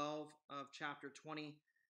 12 of chapter 20,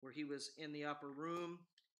 where he was in the upper room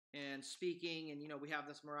and speaking. And, we have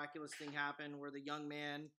this miraculous thing happen where the young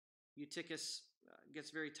man, Eutychus, gets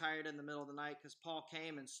very tired in the middle of the night because Paul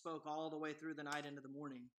came and spoke all the way through the night into the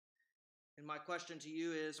morning. And my question to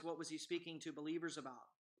you is, what was he speaking to believers about?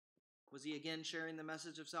 Was he again sharing the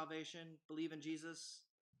message of salvation? Believe in Jesus?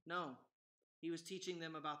 No. He was teaching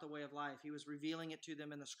them about the way of life. He was revealing it to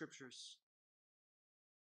them in the scriptures.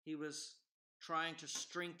 He was trying to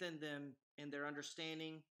strengthen them in their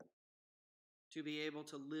understanding to be able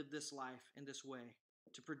to live this life in this way,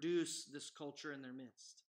 to produce this culture in their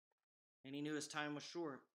midst. And he knew his time was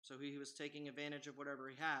short, so he was taking advantage of whatever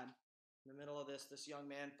he had. In the middle of this young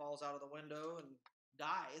man falls out of the window and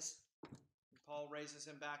dies. And Paul raises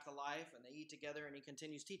him back to life, and they eat together, and he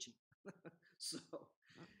continues teaching. So,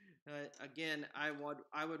 again, I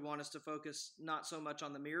would want us to focus not so much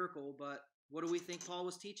on the miracle, but what do we think Paul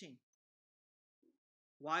was teaching?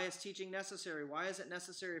 Why is teaching necessary? Why is it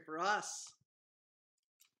necessary for us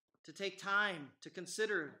to take time to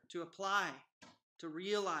consider, to apply, to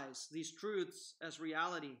realize these truths as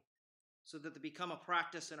reality so that they become a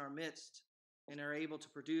practice in our midst and are able to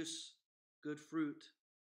produce good fruit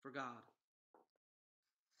for God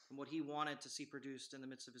and what he wanted to see produced in the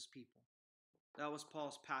midst of his people? That was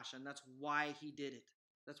Paul's passion. That's why he did it.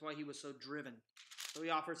 That's why he was so driven. So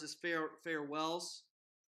he offers his farewells.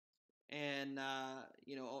 And,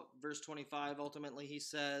 verse 25, ultimately he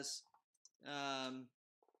says,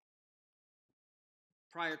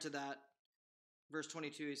 prior to that, verse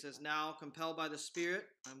 22, he says, now, compelled by the Spirit,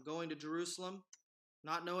 I'm going to Jerusalem,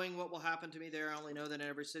 not knowing what will happen to me there. I only know that in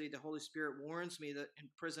every city the Holy Spirit warns me that in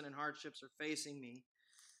prison and hardships are facing me.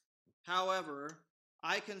 However,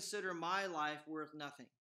 I consider my life worth nothing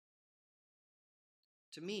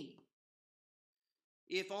to me,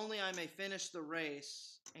 if only I may finish the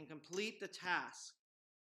race and complete the task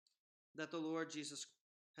that the Lord Jesus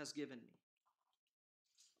has given me,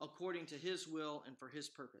 according to his will and for his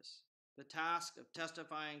purpose, the task of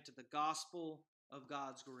testifying to the gospel of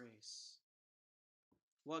God's grace,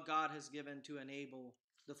 what God has given to enable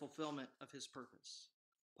the fulfillment of his purpose.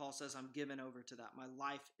 Paul says, I'm given over to that. My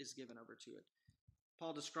life is given over to it.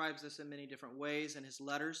 Paul describes this in many different ways in his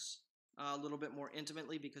letters, a little bit more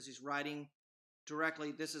intimately because he's writing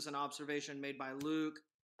directly. This is an observation made by Luke,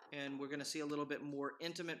 and we're going to see a little bit more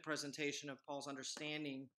intimate presentation of Paul's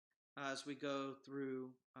understanding as we go through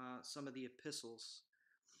some of the epistles.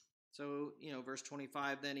 So, verse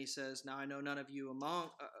 25, then he says, now I know none of you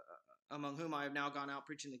among whom I have now gone out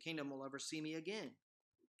preaching the kingdom will ever see me again.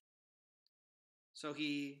 So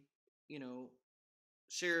he,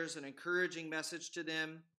 shares an encouraging message to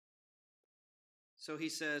them. So he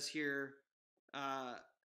says here,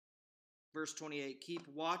 verse 28, keep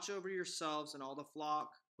watch over yourselves and all the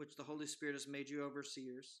flock which the Holy Spirit has made you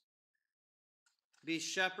overseers. Be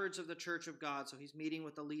shepherds of the church of God. So he's meeting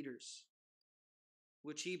with the leaders,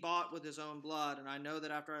 which he bought with his own blood. And I know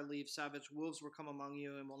that after I leave, savage wolves will come among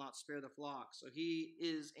you and will not spare the flock. So he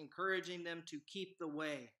is encouraging them to keep the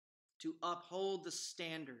way, to uphold the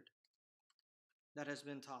standard that has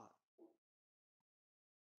been taught.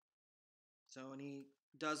 So, and he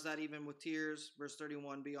does that even with tears. Verse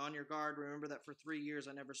 31, be on your guard. Remember that for 3 years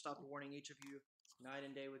I never stopped warning each of you night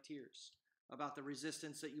and day with tears about the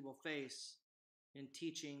resistance that you will face in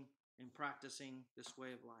teaching and practicing this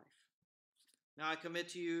way of life. Now I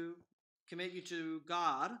commit you to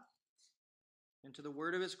God and to the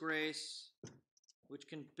word of his grace, which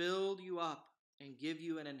can build you up and give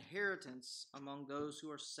you an inheritance among those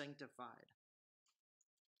who are sanctified.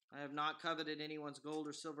 I have not coveted anyone's gold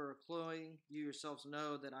or silver or clothing. You yourselves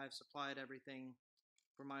know that I have supplied everything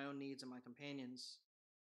for my own needs and my companions.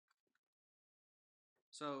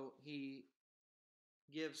 So he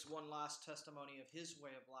gives one last testimony of his way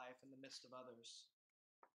of life in the midst of others.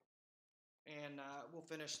 And we'll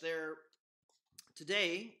finish there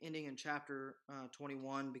today, ending in chapter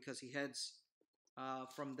 21, because he heads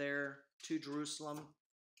from there to Jerusalem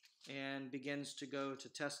and begins to go to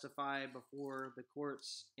testify before the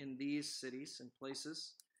courts in these cities and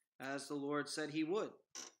places, as the Lord said he would.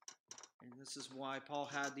 And this is why Paul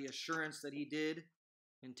had the assurance that he did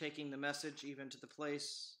in taking the message even to the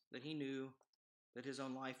place that he knew that his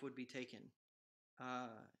own life would be taken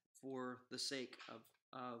for the sake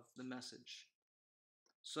of the message.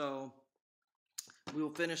 So we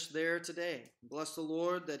will finish there today. Bless the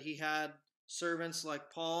Lord that he had servants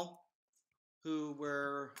like Paul who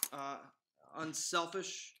were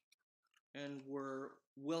unselfish and were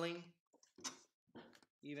willing,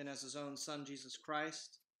 even as his own son Jesus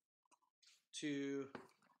Christ, to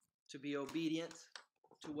be obedient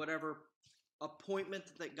to whatever appointment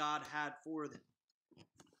that God had for them.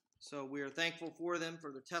 So we are thankful for them,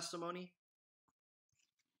 for their testimony.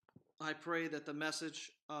 I pray that the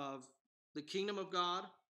message of the kingdom of God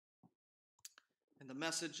and the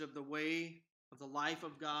message of the way of the life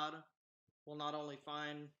of God will not only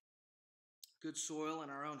find good soil in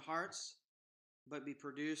our own hearts, but be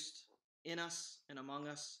produced in us and among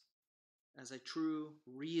us as a true,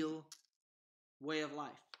 real way of life,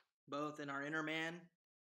 both in our inner man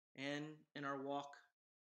and in our walk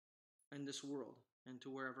in this world and to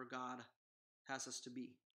wherever God has us to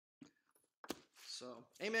be. So,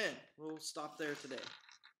 amen. We'll stop there today.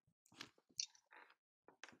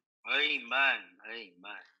 Amen.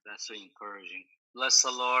 Amen. That's so encouraging. Bless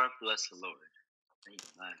the Lord. Bless the Lord.